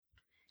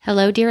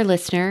Hello, dear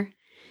listener.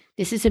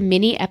 This is a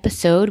mini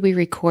episode we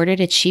recorded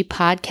at She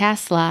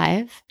Podcast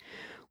Live.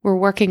 We're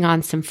working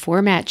on some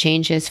format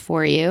changes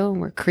for you.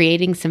 We're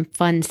creating some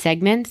fun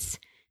segments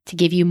to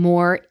give you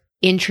more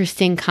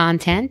interesting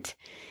content.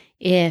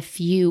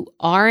 If you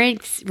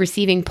aren't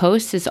receiving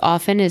posts as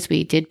often as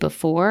we did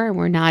before,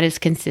 we're not as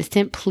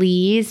consistent,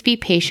 please be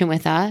patient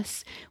with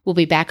us. We'll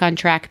be back on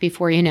track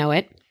before you know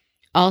it.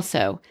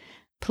 Also,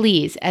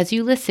 please, as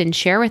you listen,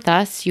 share with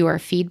us your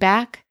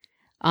feedback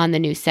on the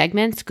new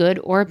segments, good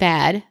or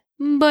bad,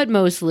 but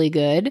mostly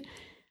good.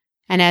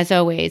 And as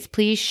always,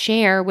 please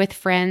share with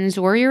friends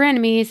or your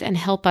enemies and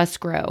help us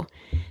grow.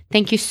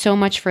 Thank you so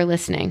much for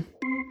listening.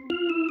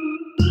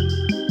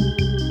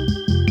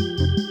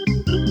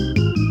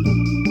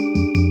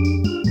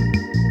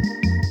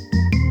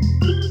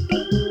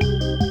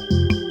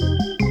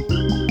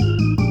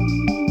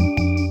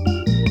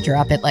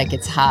 Drop it like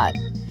it's hot.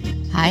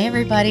 Hi,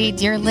 everybody,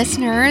 dear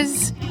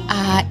listeners.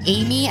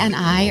 Amy and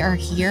I are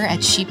here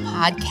at She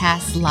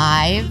Podcast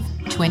Live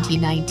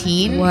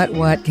 2019.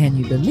 What? Can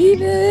you believe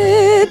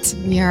it?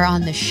 We are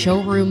on the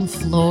showroom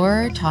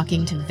floor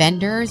talking to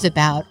vendors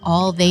about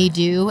all they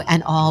do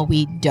and all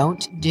we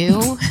don't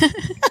do.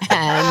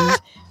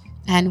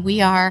 and we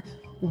are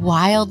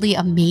wildly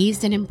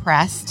amazed and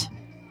impressed,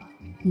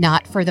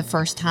 not for the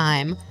first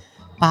time,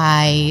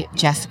 by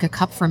Jessica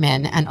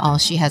Kupferman and all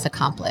she has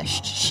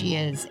accomplished. She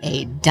is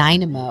a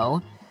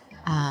dynamo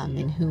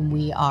in whom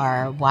we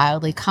are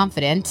wildly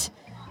confident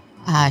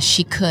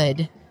she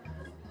could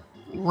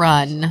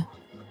run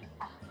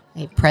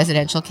a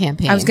presidential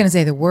campaign. I was going to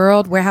say the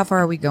world. How far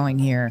are we going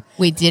here?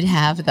 We did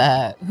have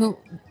who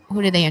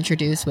did they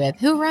introduce with?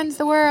 Who runs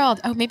the world?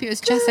 Oh, maybe it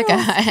was Jessica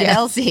and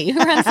Elsie. Who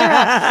runs the world?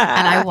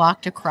 And I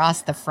walked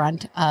across the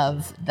front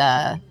of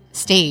the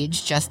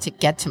stage just to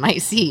get to my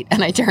seat,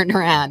 and I turned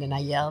around and I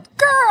yelled,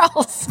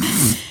 "Girls!"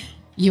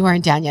 You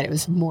weren't down yet. It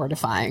was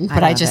mortifying,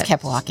 but I just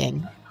kept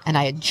walking. And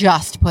I had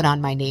just put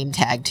on my name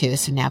tag, too,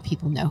 so now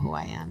people know who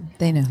I am.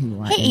 They know who you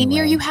are. Hey, anyway. Amy,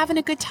 are you having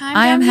a good time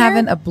I am down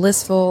having here? a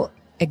blissful,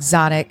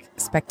 exotic,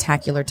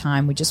 spectacular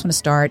time. We just want to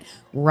start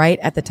right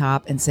at the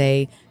top and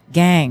say,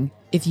 gang,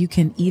 if you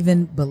can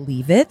even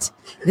believe it,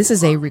 this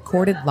is a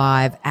recorded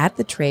live at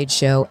the trade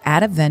show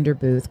at a vendor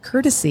booth,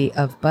 courtesy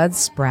of Bud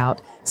Sprout,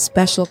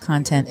 special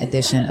content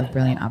edition of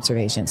Brilliant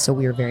Observation. So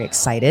we are very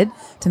excited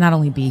to not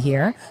only be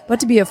here, but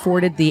to be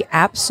afforded the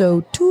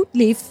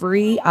absolutely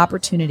free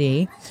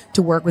opportunity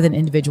to work with an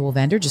individual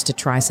vendor just to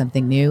try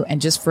something new and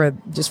just for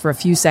a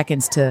few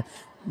seconds to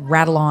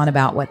rattle on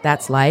about what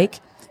that's like.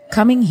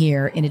 Coming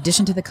here, in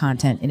addition to the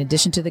content, in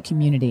addition to the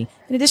community,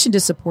 in addition to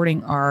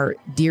supporting our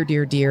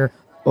dear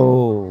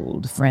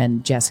old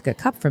friend Jessica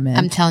Kupferman.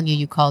 I'm telling you,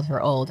 you called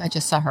her old. I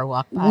just saw her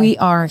walk by. We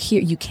are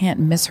here. You can't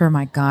miss her.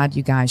 My God,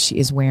 you guys, she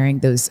is wearing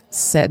those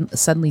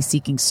Suddenly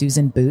Seeking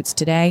Susan boots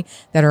today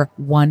that are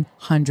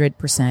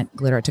 100%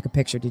 glitter. I took a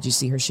picture. Did you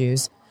see her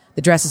shoes?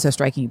 The dress is so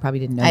striking. You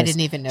probably didn't notice. I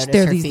didn't even notice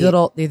They're her these feet.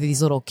 They're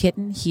these little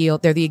kitten heel.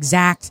 They're the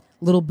exact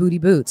little booty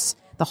boots.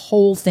 The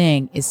whole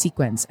thing is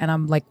sequins. And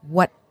I'm like,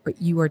 what?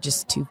 You are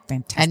just too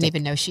fantastic. I didn't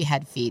even know she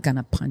had feet.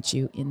 Gonna punch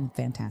you in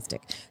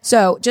fantastic.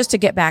 So just to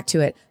get back to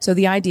it. So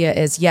the idea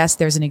is, yes,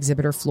 there's an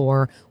exhibitor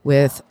floor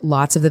with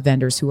lots of the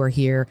vendors who are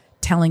here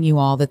telling you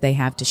all that they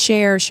have to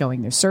share,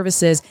 showing their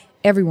services.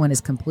 Everyone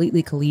is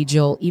completely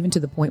collegial, even to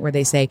the point where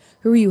they say,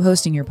 who are you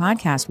hosting your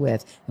podcast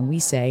with? And we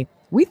say,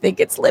 we think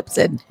it's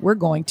Lipson. We're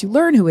going to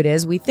learn who it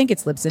is. We think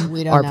it's Lipson.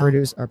 We don't know.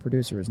 Our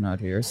producer is not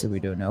here, so we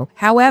don't know.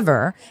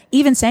 However,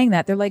 even saying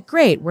that, they're like,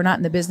 great, we're not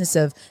in the business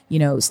of,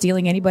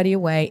 stealing anybody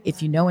away.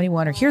 If you know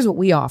anyone, or here's what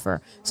we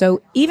offer.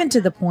 So even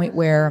to the point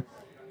where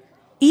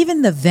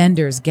even the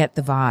vendors get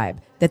the vibe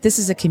that this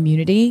is a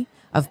community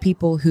of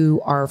people who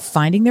are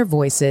finding their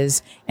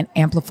voices and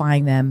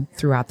amplifying them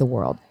throughout the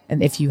world.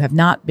 And if you have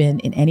not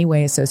been in any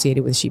way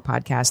associated with She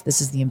Podcast,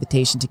 this is the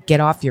invitation to get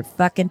off your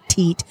fucking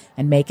teat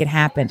and make it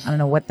happen. I don't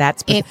know what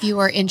that's. If you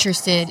are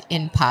interested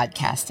in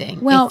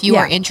podcasting, well, if you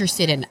are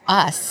interested in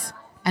us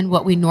and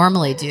what we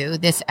normally do,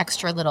 this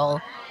extra little,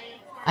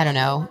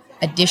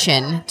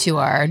 addition to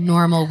our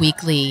normal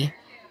weekly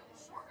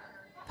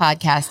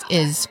podcast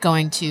is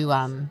going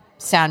to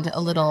sound a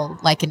little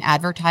like an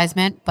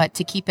advertisement, but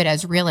to keep it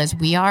as real as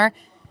we are,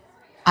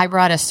 I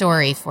brought a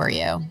story for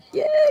you.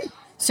 Yay!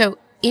 So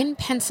in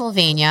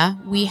Pennsylvania,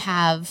 we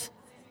have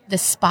the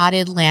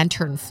spotted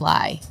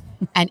lanternfly,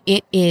 and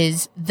it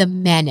is the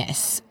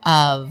menace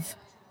of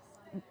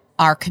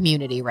our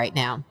community right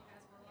now.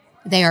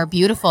 They are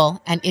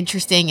beautiful and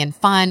interesting and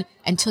fun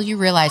until you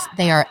realize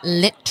they are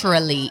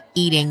literally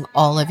eating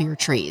all of your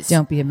trees.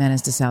 Don't be a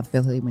menace to South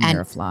Philly when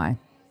you're a fly.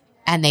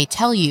 And they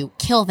tell you,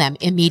 kill them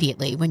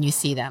immediately when you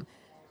see them.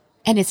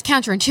 And it's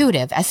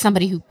counterintuitive as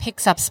somebody who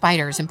picks up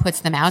spiders and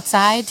puts them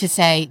outside to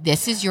say,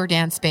 this is your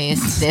dance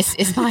space. This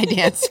is my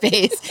dance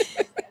space.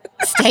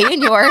 Stay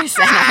in yours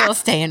and I will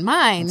stay in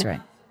mine. That's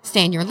right.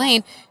 Stay in your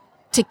lane.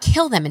 To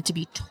kill them and to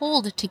be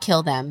told to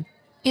kill them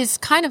is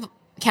kind of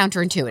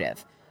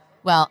counterintuitive.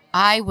 Well,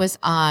 I was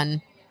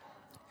on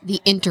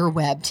the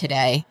interweb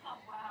today,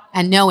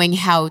 and knowing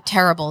how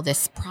terrible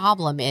this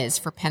problem is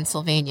for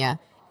Pennsylvania,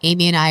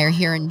 Amy and I are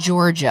here in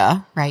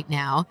Georgia right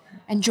now,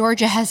 and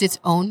Georgia has its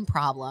own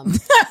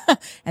problems.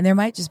 And there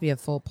might just be a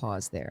full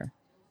pause there.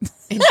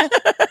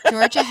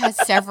 Georgia has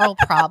several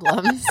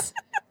problems.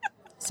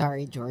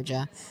 Sorry,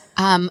 Georgia.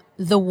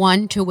 The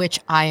one to which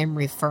I am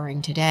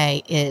referring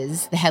today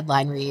is, the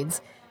headline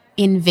reads,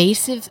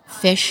 invasive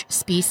fish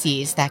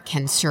species that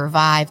can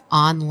survive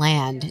on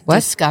land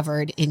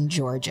discovered in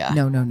Georgia.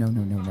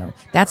 No.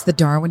 That's the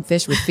Darwin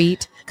fish with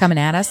feet coming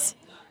at us.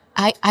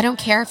 I don't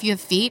care if you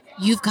have feet.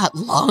 You've got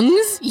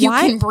lungs. You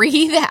can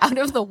breathe out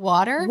of the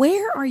water.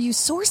 Where are you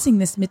sourcing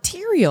this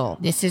material?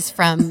 This is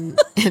from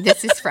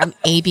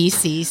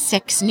ABC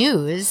 6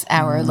 News.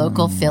 Our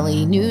local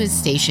Philly news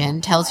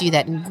station tells you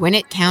that in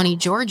Gwinnett County,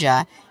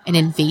 Georgia, an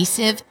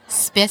invasive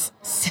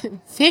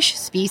fish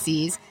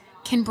species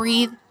can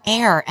breathe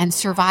air and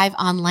survive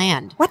on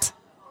land. What?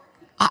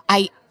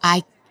 I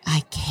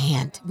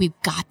can't. We've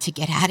got to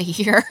get out of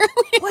here.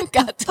 What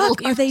the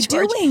fuck are they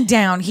doing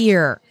down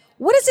here?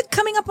 What is it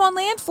coming up on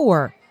land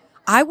for?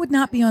 I would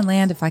not be on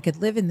land if I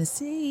could live in the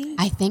sea.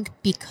 I think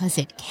because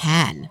it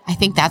can. I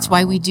think that's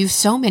why we do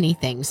so many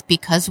things,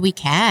 because we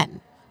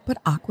can.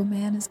 But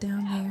Aquaman is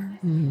down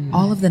there.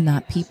 All of the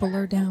not people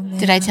are down there.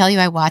 Did I tell you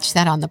I watched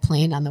that on the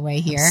plane on the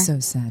way here? I'm so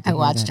sad. I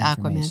watched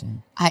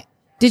Aquaman.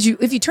 Did you?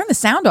 If you turn the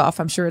sound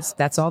off, I'm sure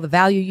that's all the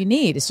value you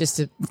need. It's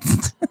just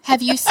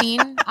Have you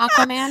seen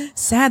Aquaman?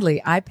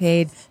 Sadly, I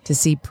paid to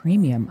see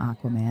premium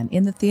Aquaman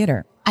in the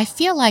theater. I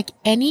feel like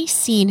any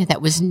scene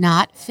that was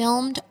not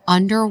filmed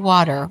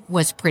underwater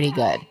was pretty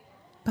good.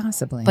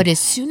 Possibly. But as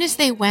soon as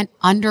they went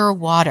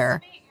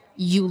underwater,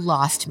 you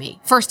lost me.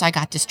 First, I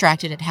got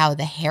distracted at how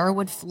the hair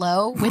would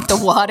flow with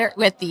the water,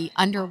 with the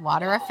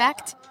underwater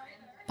effect.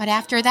 But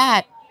after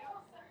that,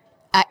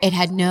 it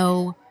had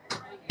no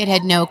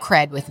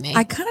cred with me.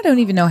 I kind of don't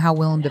even know how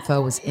Willem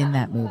Dafoe was in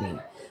that movie.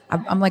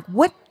 I'm like,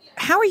 what?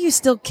 How are you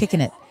still kicking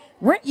it?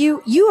 Weren't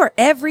you? You are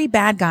every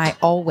bad guy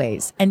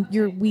always, and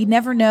we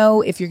never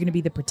know if you're going to be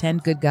the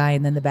pretend good guy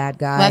and then the bad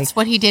guy. That's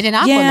what he did in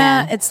Aquaman.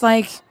 Yeah, it's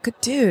like,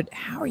 dude,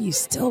 how are you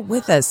still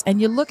with us?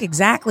 And you look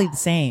exactly the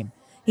same.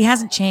 He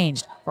hasn't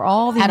changed for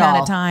all the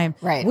amount of time.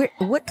 Right.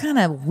 What kind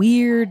of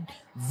weird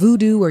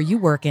voodoo are you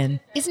working?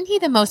 Isn't he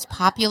the most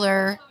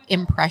popular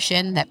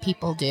impression that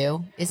people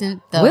do?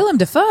 Isn't the Willem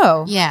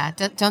Dafoe? Yeah.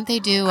 Don't they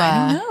do?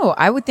 I don't know.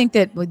 I would think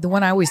that the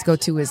one I always go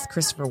to is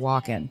Christopher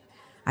Walken.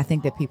 I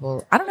think that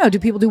people, I don't know, do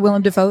people do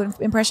Willem Dafoe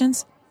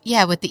impressions?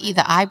 Yeah, with the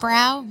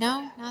eyebrow?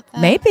 No, not the.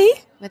 Maybe.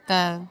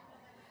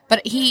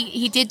 But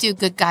he did do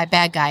good guy,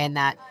 bad guy in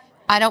that.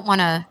 I don't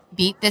want to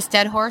beat this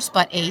dead horse,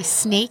 but a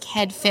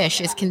snakehead fish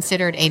is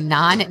considered a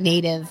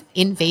non-native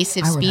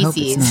invasive species. Hope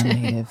it's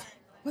non-native.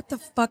 What the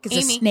fuck is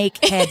Amy, a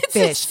snakehead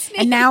fish?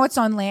 And now it's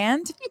on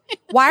land?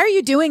 Why are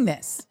you doing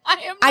this? I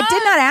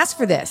did not ask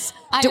for this.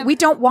 We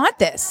don't want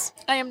this.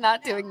 I am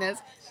not doing this.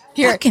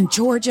 Here. Fucking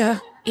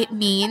Georgia. It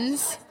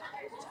means,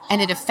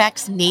 and it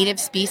affects native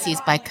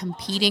species by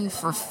competing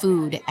for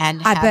food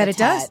and habitat. I bet it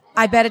does.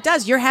 I bet it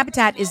does. Your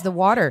habitat is the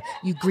water,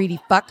 you greedy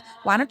fuck.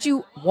 Why don't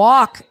you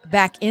walk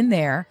back in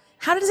there?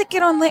 How does it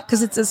get on land?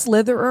 Because it's a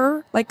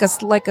slitherer, like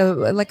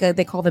a.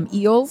 They call them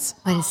eels.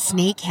 But a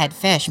snakehead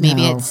fish,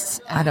 maybe it's.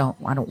 I don't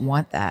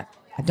want that.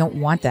 I don't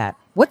want that.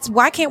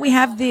 Why can't we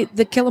have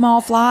the kill 'em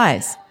all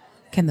flies?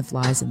 Can the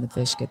flies and the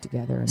fish get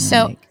together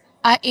and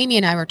Amy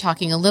and I were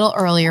talking a little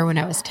earlier when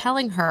I was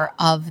telling her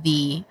of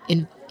the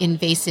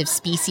invasive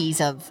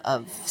species of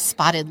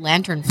spotted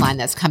lanternfly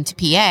that's come to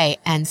PA,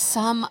 and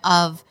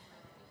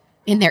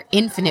in their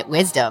infinite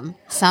wisdom,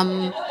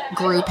 some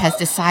group has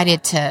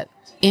decided to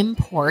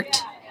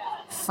import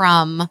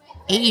from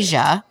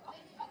Asia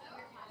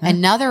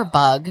another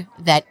bug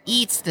that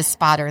eats the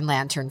spotted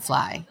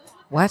lanternfly.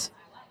 What?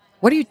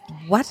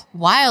 What?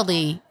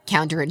 Wildly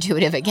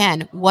counterintuitive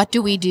again. What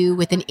do we do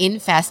with an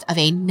infest of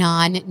a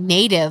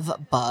non-native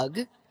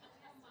bug?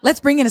 Let's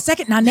bring in a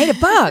second non-native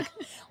bug.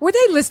 Were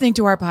they listening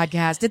to our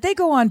podcast? Did they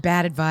go on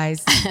bad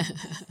advice?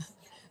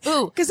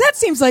 Ooh. Because that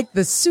seems like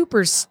the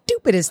super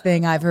stupidest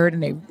thing I've heard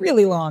in a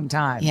really long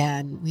time. Yeah,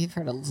 and we've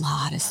heard a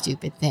lot of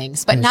stupid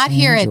things, but not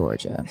here at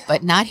Georgia.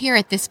 But not here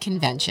at this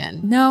convention.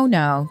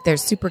 No. They're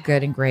super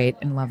good and great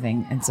and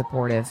loving and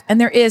supportive.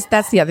 And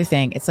that's the other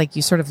thing. It's like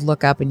you sort of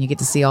look up and you get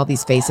to see all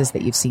these faces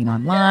that you've seen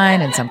online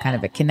and some kind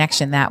of a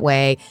connection that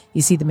way.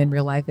 You see them in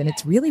real life and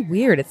it's really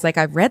weird. It's like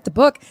I've read the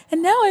book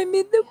and now I'm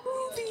in the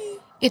movie.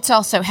 It's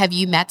also, have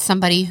you met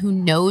somebody who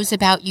knows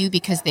about you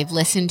because they've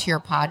listened to your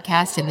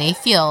podcast and they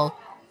feel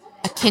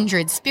a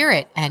kindred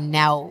spirit, and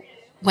now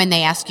when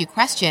they ask you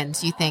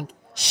questions, you think,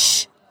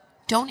 shh,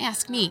 don't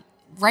ask me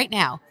right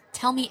now.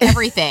 Tell me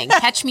everything.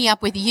 Catch me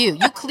up with you.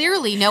 You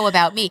clearly know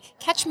about me.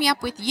 Catch me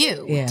up with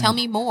you. Yeah. Tell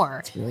me more.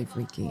 It's really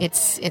freaky.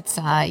 It's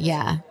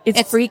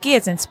freaky.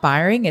 It's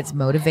inspiring. It's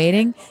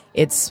motivating.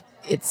 It's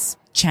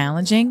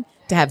challenging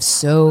to have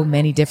so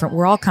many different,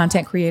 we're all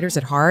content creators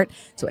at heart.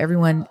 So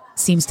everyone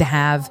seems to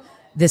have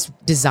this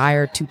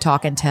desire to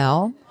talk and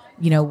tell.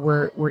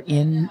 we're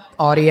in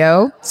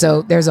audio,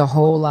 so there's a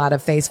whole lot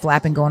of face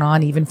flapping going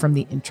on, even from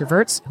the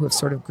introverts who have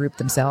sort of grouped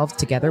themselves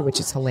together, which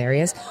is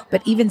hilarious.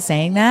 But even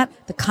saying that,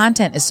 the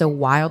content is so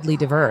wildly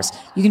diverse.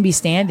 You can be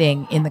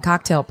standing in the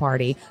cocktail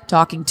party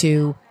talking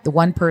to the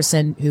one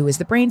person who is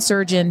the brain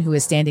surgeon, who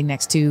is standing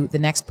next to the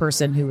next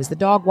person who is the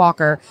dog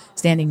walker,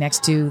 standing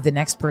next to the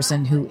next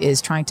person who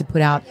is trying to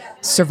put out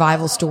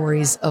survival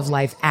stories of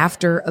life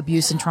after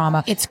abuse and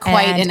trauma. It's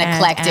quite an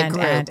eclectic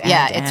group.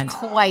 It's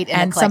quite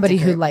an eclectic somebody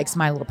group. who likes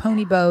My Little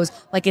Pony bows.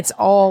 Like, it's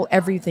all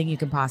everything you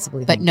can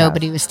possibly think But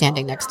nobody of. was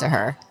standing next to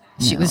her.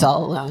 She was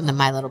all alone, the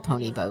My Little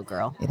Pony bow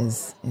girl. It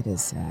is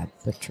sad,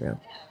 but true.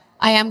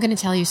 I am going to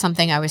tell you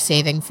something I was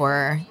saving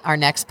for our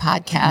next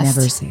podcast.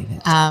 Never save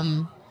it.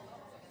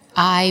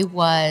 I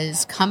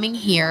was coming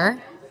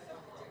here,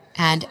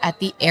 and at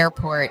the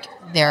airport,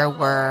 there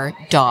were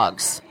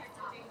dogs.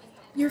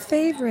 Your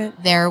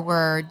favorite. There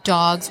were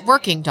dogs,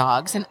 working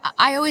dogs, and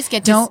I always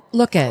get Don't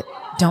look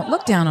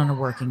down on a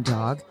working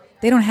dog.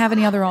 They don't have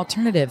any other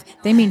alternative.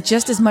 They mean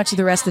just as much as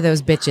the rest of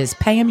those bitches.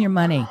 Pay them your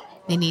money.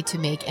 They need to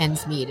make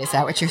ends meet. Is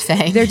that what you're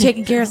saying? They're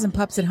taking care of some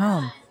pups at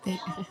home.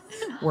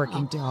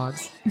 Working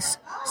dogs.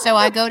 So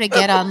I go to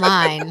get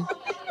online,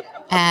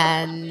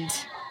 and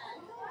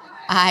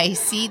I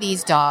see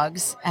these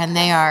dogs, and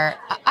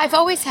I've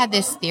always had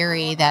this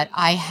theory that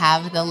I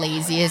have the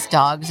laziest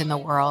dogs in the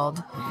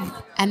world.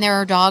 And there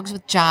are dogs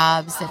with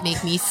jobs that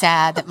make me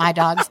sad that my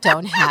dogs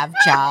don't have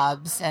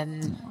jobs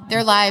and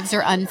their lives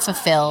are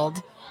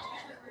unfulfilled.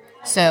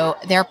 So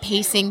they're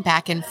pacing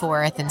back and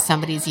forth, and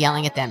somebody's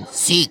yelling at them,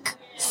 seek.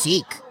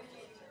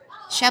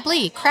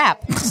 Chablis,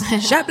 crap.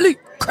 Chablis,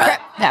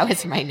 crap. That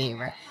was my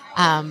neighbor.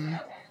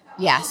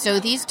 So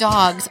these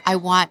dogs I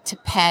want to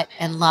pet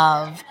and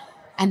love.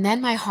 And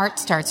then my heart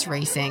starts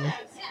racing.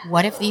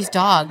 What if these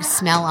dogs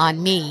smell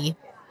on me,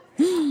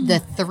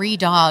 the 3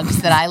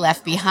 dogs that I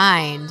left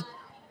behind?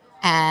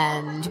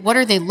 And what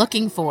are they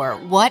looking for?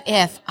 What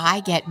if I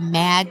get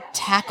mad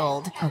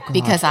tackled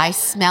because I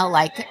smell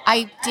like...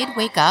 I did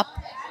wake up.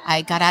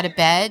 I got out of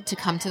bed to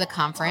come to the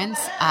conference.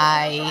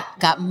 I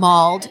got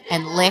mauled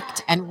and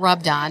licked and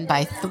rubbed on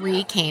by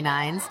 3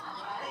 canines.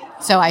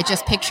 So I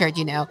just pictured,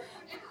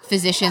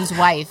 physician's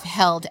wife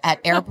held at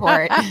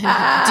airport due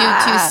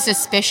to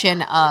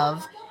suspicion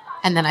of,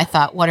 and then I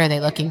thought, what are they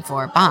looking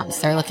for? Bombs.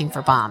 They're looking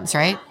for bombs,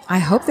 right? I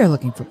hope they're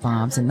looking for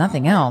bombs and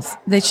nothing else.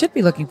 They should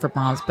be looking for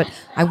bombs, but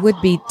I would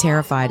be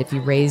terrified if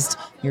you raised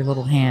your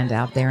little hand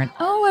out there and,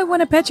 I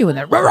want to pet you, and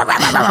then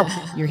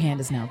your hand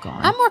is now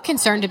gone. I'm more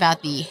concerned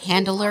about the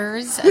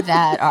handlers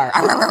that are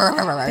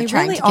they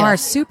trying really to kill. are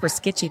super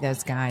sketchy,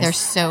 those guys. They're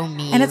so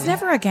mean. And it's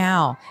never a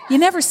gal. You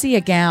never see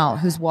a gal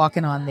who's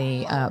walking on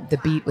the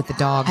beat with the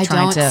dog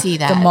trying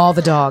to maul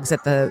the dogs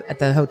at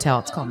the hotel.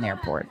 It's called an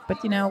airport. But,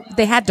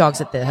 they had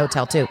dogs at the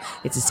hotel, too.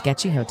 It's a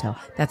sketchy hotel.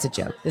 That's a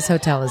joke. This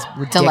hotel is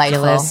ridiculous.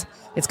 Delightful.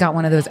 It's got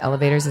one of those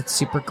elevators that's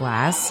super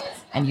glass,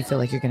 and you feel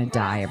like you're going to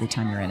die every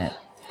time you're in it.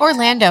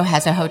 Orlando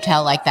has a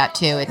hotel like that,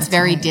 too. It's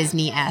very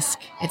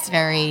Disney-esque. It's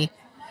very...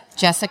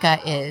 Jessica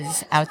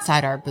is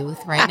outside our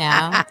booth right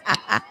now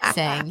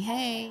saying,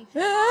 hey.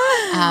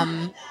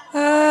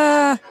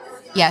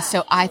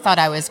 So I thought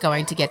I was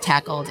going to get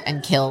tackled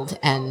and killed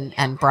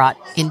and brought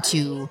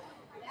into...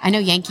 I know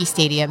Yankee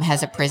Stadium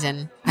has a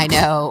prison. I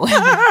know,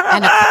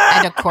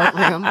 and a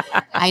courtroom.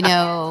 I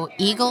know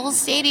Eagles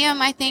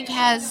Stadium, I think,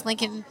 has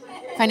Lincoln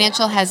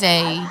Financial has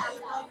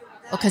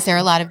because there are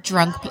a lot of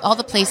drunk people. All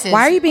the places.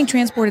 Why are you being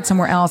transported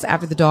somewhere else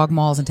after the dog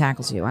mauls and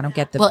tackles you? I don't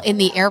get the... Well, in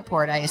the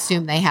airport, I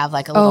assume they have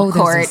like a little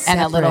court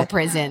and a little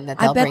prison that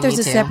they'll bring you to. I bet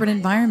there's a separate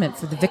environment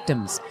for the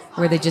victims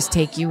where they just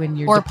take you and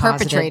you're or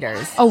deposited.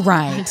 Perpetrators. Oh,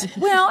 right.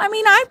 Well, I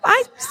mean,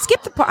 I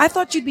skipped the part. I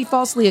thought you'd be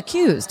falsely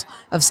accused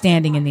of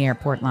standing in the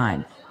airport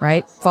line.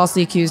 Right?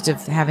 Falsely accused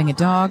of having a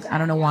dog. I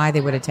don't know why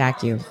they would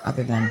attack you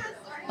other than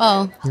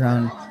your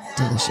own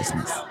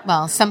deliciousness.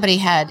 Well, somebody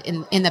had,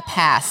 in the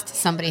past,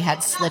 somebody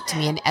had slipped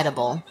me an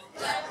edible.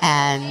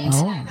 And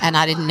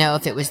I didn't know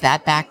if it was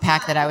that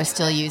backpack that I was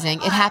still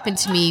using. It happened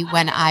to me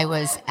when I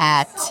was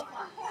at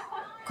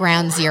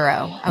Ground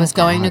Zero. I was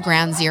going to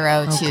Ground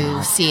Zero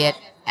to see it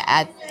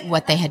at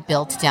what they had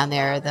built down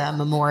there, the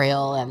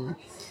memorial, and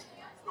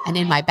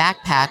in my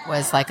backpack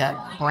was like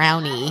a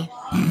brownie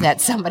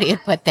that somebody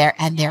had put there,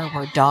 and there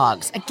were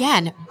dogs.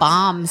 Again,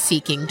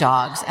 bomb-seeking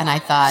dogs. And I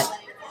thought,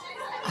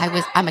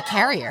 I'm a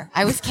carrier.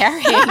 I was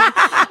carrying.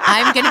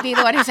 I'm going to be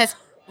the one who says,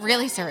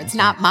 really, sir, it's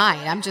not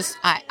mine. I'm just,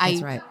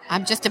 That's right.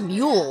 I'm just a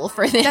mule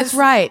for this. That's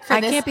right.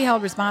 I can't be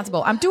held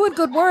responsible. I'm doing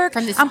good work.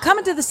 I'm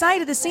coming to the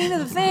site of the scene of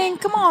the thing.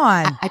 Come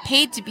on. I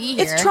paid to be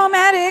here. It's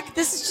traumatic.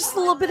 This is just a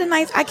little bit of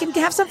nice. I can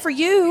have some for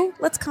you.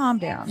 Let's calm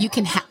down. You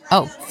can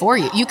for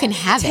you. You can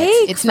have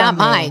it. It's not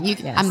mine.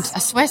 I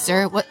swear,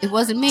 sir, it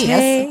wasn't me.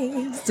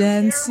 Taste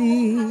and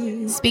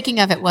see. Speaking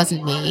of it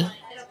wasn't me,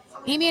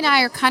 Amy and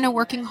I are kind of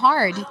working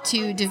hard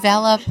to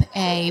develop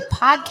a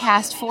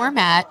podcast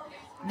format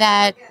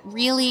that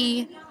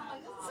really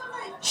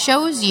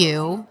shows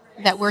you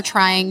that we're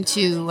trying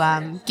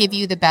to give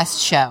you the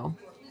best show.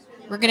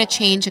 We're going to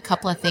change a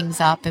couple of things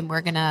up, and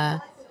we're going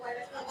to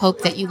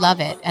hope that you love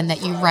it and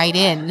that you write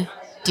in,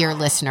 dear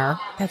listener.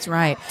 That's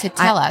right. To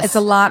tell us. It's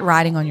a lot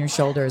riding on your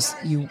shoulders,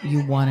 you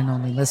one and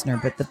only listener.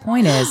 But the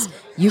point is,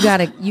 you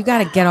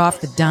gotta get off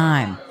the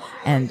dime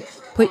and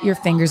put your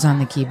fingers on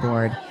the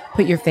keyboard.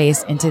 Put your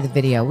face into the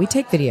video. We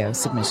take video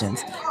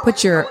submissions.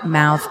 Put your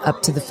mouth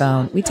up to the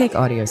phone. We take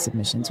audio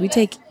submissions. We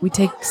take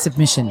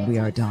submission. We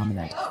are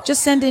dominant.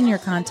 Just send in your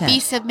content. Be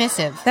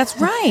submissive. That's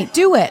right.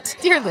 Do it.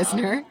 Dear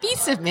listener, be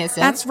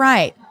submissive. That's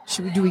right.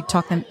 Do we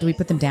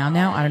put them down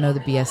now? I don't know the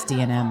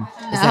BSD&M.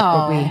 Is that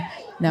what we?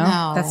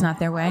 No, that's not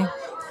their way.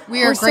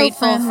 We're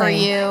grateful for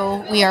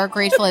you. We are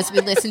grateful as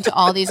we listen to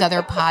all these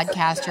other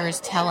podcasters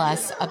tell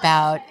us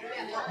about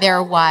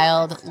their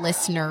wild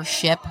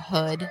listenership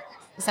hood.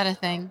 Is that a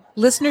thing?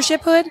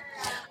 Listenership hood?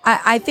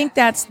 I think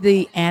that's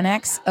the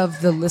annex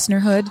of the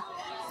listenerhood.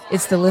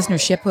 It's the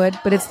listenership hood,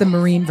 but it's the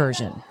marine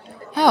version.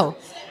 Oh,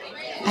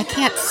 I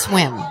can't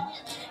swim.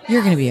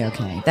 You're going to be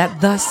okay.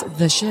 Thus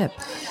the ship.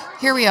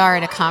 Here we are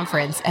at a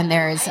conference, and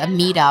there's a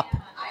meetup.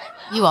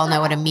 You all know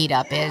what a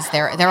meetup is.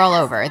 They're all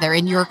over. They're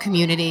in your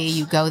community.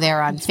 You go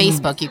there on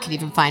Facebook. You can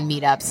even find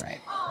meetups. Right.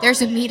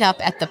 There's a meetup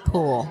at the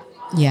pool.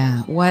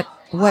 Yeah.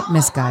 What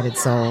misguided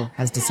soul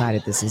has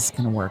decided this is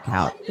going to work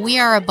out? We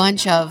are a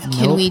bunch of,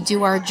 can we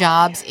do our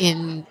jobs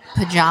in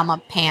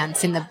pajama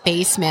pants in the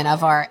basement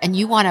of our, and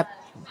you want to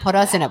put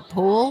us in a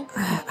pool?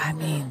 I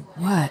mean,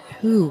 what?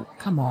 Who?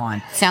 Come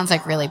on. Sounds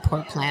like really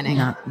poor planning.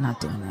 Not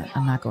doing that.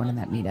 I'm not going to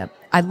that meetup.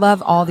 I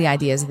love all the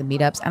ideas of the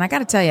meetups. And I got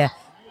to tell you,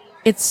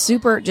 it's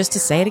super, just to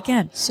say it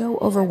again, so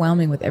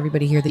overwhelming with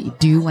everybody here that you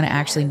do want to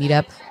actually meet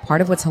up. Part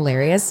of what's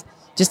hilarious,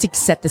 just to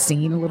set the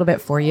scene a little bit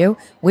for you,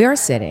 we are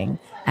sitting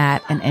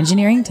at an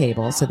engineering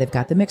table. So they've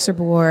got the mixer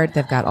board.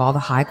 They've got all the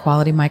high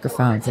quality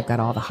microphones. They've got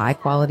all the high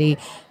quality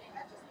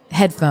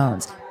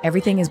headphones.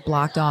 Everything is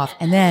blocked off.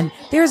 And then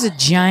there's a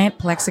giant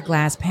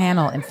plexiglass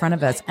panel in front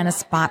of us and a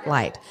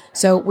spotlight.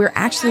 So we're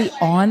actually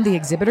on the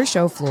exhibitor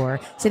show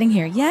floor sitting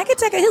here. Yeah, I could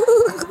take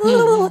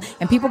a,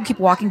 and people keep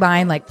walking by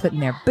and like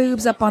putting their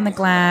boobs up on the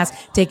glass,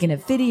 taking a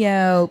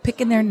video,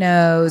 picking their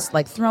nose,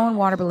 like throwing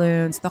water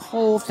balloons, the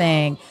whole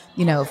thing,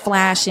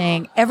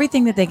 flashing,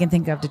 everything that they can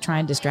think of to try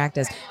and distract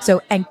us.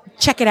 So, and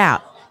check it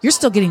out. You're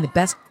still getting the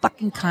best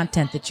fucking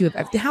content that you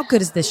have. How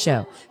good is this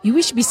show?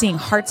 We should be seeing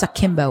hearts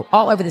akimbo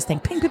all over this thing.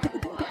 Ping, ping, ping,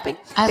 ping, ping, ping.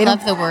 I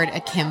love the word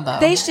akimbo.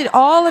 They should,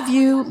 all of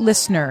you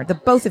listener, the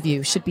both of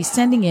you should be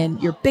sending in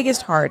your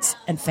biggest hearts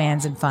and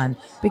fans and fun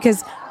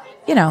because,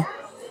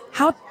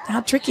 how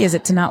tricky is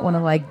it to not want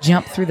to like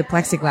jump through the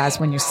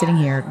plexiglass when you're sitting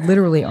here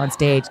literally on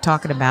stage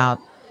talking about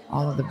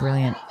all of the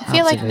brilliant I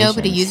feel like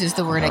nobody uses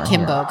the word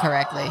akimbo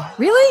correctly.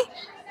 Really?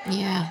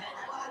 Yeah.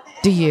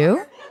 Do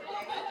you?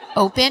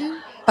 Open?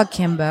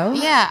 Akimbo?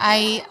 Yeah,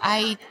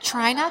 I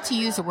try not to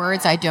use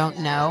words I don't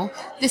know.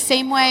 The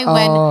same way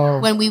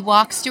when we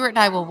walk, Stuart and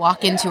I will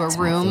walk into a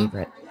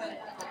room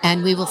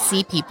and we will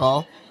see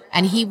people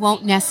and he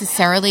won't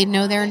necessarily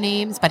know their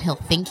names, but he'll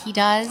think he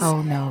does.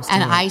 Oh, no.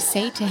 And I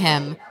say to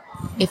him,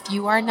 if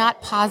you are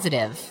not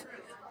positive,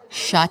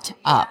 shut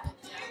up.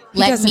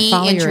 Let me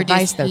follow your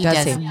advice, though,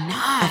 does he?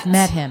 Not. I've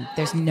met him.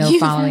 There's no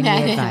following the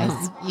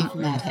advice. You've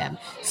met him.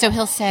 So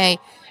he'll say,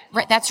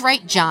 right, that's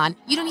right, John.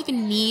 You don't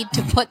even need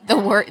to put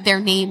their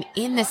name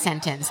in the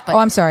sentence. But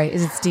I'm sorry.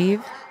 Is it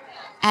Steve?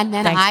 And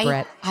then Thanks,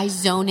 Brett. I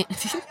zone in.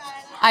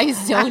 I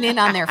zone in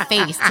on their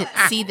face to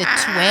see the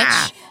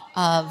twitch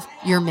of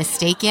you're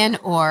mistaken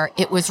or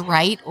it was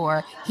right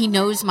or he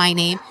knows my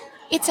name.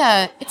 It's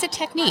a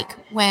technique.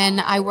 When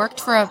I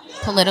worked for a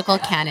political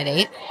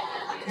candidate,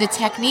 the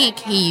technique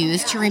he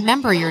used to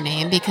remember your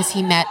name, because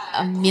he met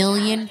 1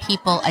 million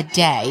people a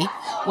day,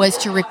 was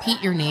to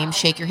repeat your name,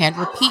 shake your hand,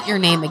 repeat your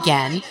name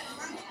again.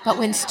 But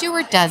when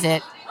Stuart does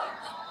it,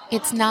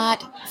 it's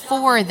not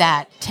for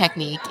that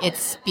technique.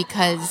 It's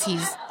because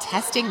he's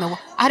testing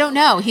I don't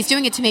know. He's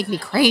doing it to make me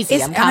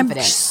crazy. I'm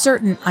confident.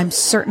 I'm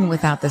certain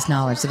without this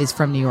knowledge that he's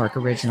from New York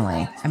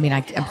originally. I mean,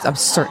 I'm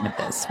certain of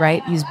this,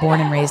 right? He was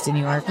born and raised in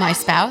New York. My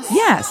spouse?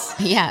 Yes.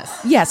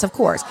 Yes. Yes, of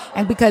course.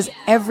 And because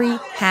every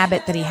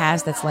habit that he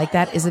has that's like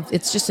that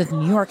it's just a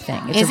New York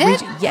thing. Is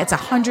it? Yeah, it's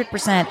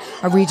 100%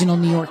 a regional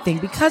New York thing.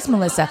 Because,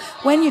 Melissa,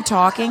 when you're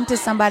talking to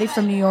somebody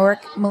from New York,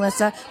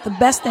 Melissa, the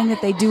best thing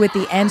that they do at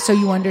the end so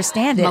you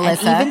understand it,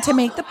 Melissa. and even to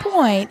make the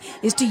point,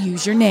 is to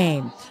use your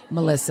name,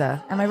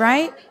 Melissa. Am I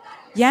right?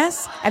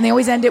 Yes, and they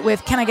always end it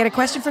with, "Can I get a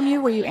question from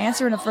you?" Where you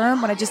answer and affirm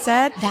what I just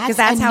said. That's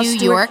how New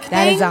York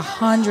That thing? is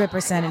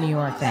 100% a New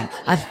York thing.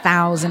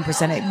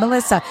 1,000%.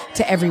 Melissa,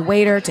 to every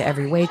waiter, to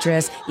every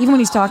waitress, even when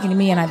he's talking to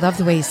me, and I love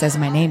the way he says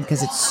my name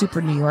because it's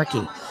super New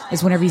Yorky.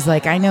 Is whenever he's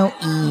like, "I know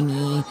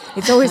Amy."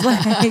 It's always like,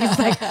 it's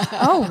like,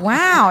 "Oh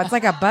wow," it's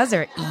like a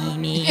buzzer.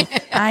 Amy,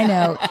 I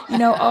know.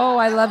 Oh,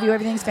 I love you.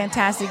 Everything's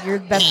fantastic. You're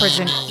the best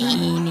person.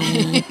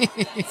 Amy.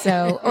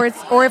 So,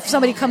 or if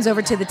somebody comes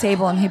over to the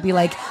table and he'd be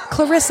like,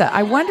 "Clarissa,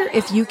 I wonder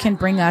if you can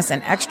bring us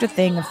an extra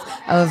thing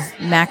of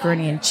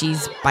macaroni and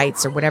cheese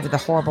bites or whatever the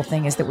horrible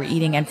thing is that we're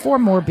eating, and 4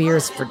 more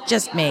beers for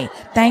just me.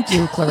 Thank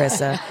you,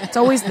 Clarissa." It's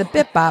always the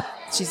bip bop.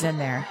 She's in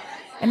there,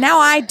 and now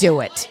I do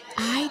it.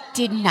 I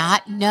did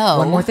not know.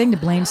 One more thing to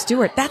blame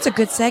Stuart. That's a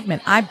good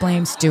segment. I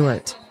blame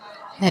Stuart.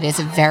 That is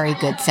a very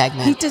good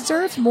segment. He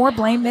deserves more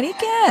blame than he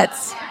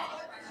gets.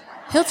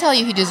 He'll tell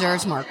you he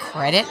deserves more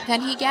credit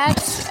than he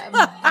gets,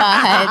 but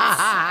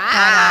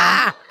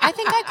I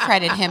think I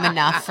credit him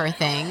enough for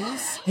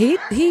things.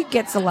 He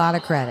gets a lot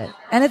of credit,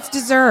 and it's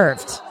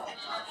deserved.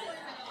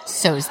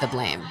 So's the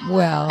blame.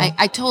 Well,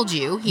 I told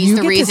you he's you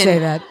the get reason. to say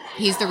that.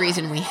 He's the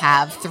reason we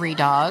have 3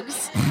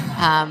 dogs.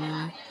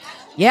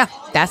 Yeah,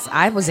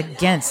 I was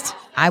against.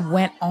 I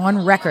went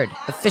on record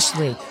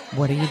officially.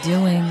 What are you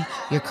doing?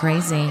 You're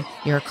crazy.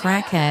 You're a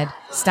crackhead.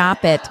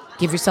 Stop it.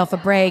 Give yourself a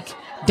break.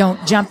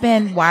 Don't jump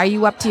in. Why are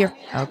you up to your...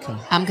 Okay.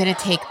 I'm going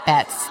to take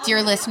bets.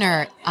 Dear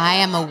listener, I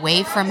am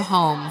away from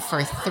home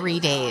for 3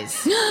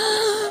 days.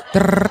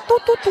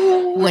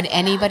 Would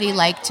anybody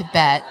like to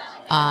bet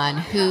on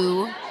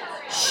who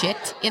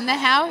shit in the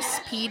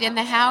house, peed in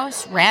the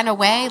house, ran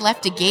away,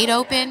 left a gate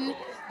open,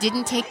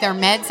 didn't take their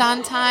meds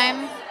on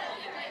time?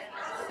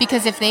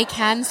 Because if they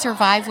can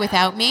survive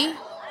without me,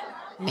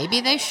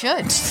 maybe they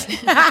should.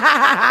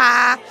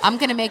 I'm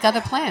going to make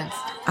other plans.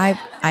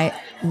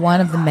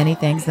 One of the many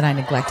things that I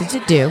neglected to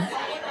do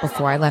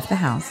before I left the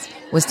house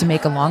was to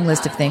make a long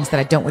list of things that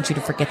I don't want you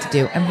to forget to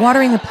do. And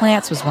watering the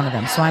plants was one of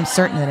them. So I'm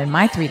certain that in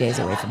my 3 days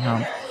away from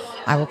home,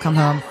 I will come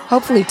home,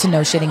 hopefully to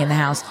no shitting in the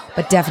house,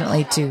 but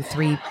definitely to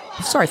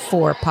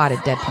 4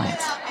 potted dead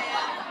plants.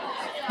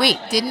 Wait,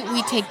 didn't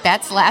we take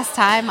bets last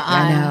time on...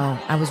 I know.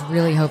 I was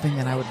really hoping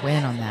that I would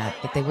win on that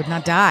they would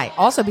not die.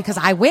 Also because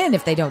I win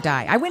if they don't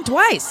die. I win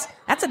twice.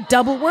 That's a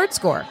double word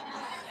score.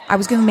 I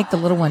was going to make the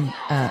little one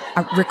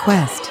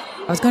request.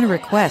 I was going to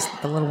request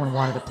that the little one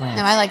water the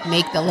plants. No, I like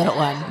make the little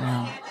one.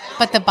 No.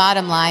 But the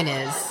bottom line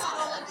is,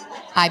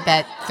 I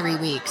bet 3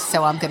 weeks,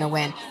 so I'm going to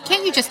win.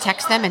 Can't you just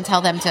text them and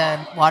tell them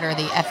to water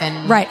the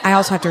effing... Right. I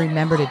also have to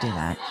remember to do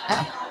that.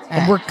 Oh.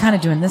 And we're kind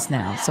of doing this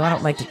now, so I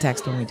don't like to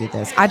text when we do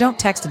this. I don't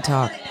text and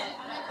talk.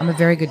 I'm a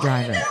very good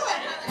driver.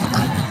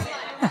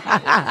 Oh,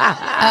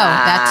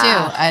 that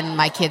too. And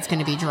my kid's going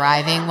to be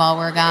driving while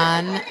we're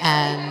gone.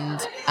 And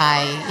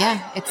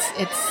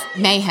it's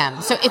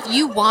mayhem. So if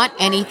you want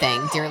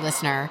anything, dear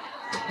listener,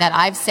 that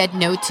I've said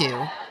no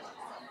to,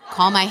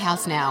 call my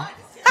house now.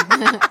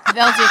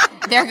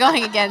 They're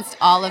going against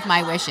all of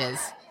my wishes.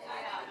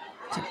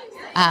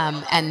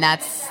 And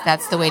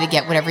that's the way to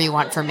get whatever you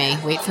want from me.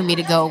 Wait for me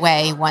to go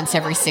away once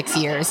every 6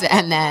 years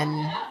and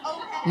then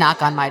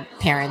knock on my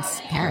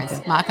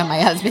knock on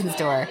my husband's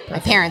door. Perfect. My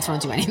parents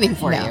won't do anything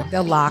for you.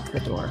 They'll lock the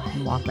door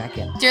and walk back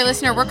in. Dear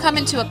listener, we're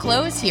coming to a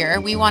close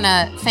here. We want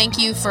to thank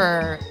you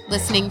for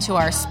listening to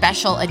our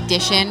special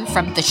edition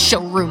from the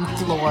showroom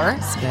floor.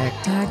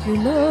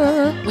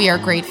 Spectacular. We are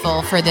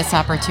grateful for this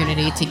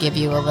opportunity to give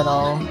you a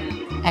little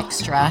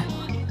extra.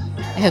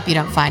 I hope you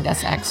don't find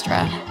us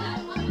extra.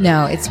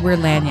 No, we're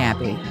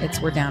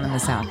lagniappy. We're down in the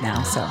South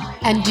now, so.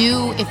 And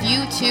if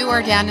you too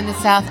are down in the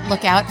South,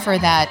 look out for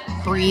that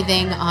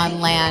breathing on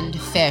land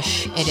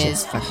fish. It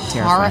is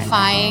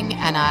horrifying,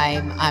 and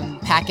I'm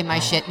packing my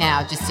shit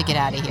now just to get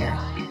out of here.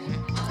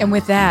 And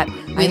with that,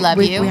 we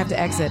love you. We have to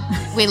exit.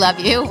 We love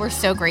you. We're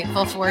so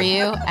grateful for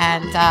you,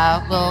 and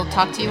we'll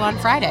talk to you on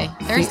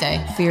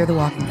Thursday. Fear the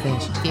walking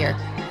fish. Fear.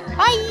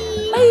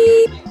 Bye.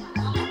 Bye.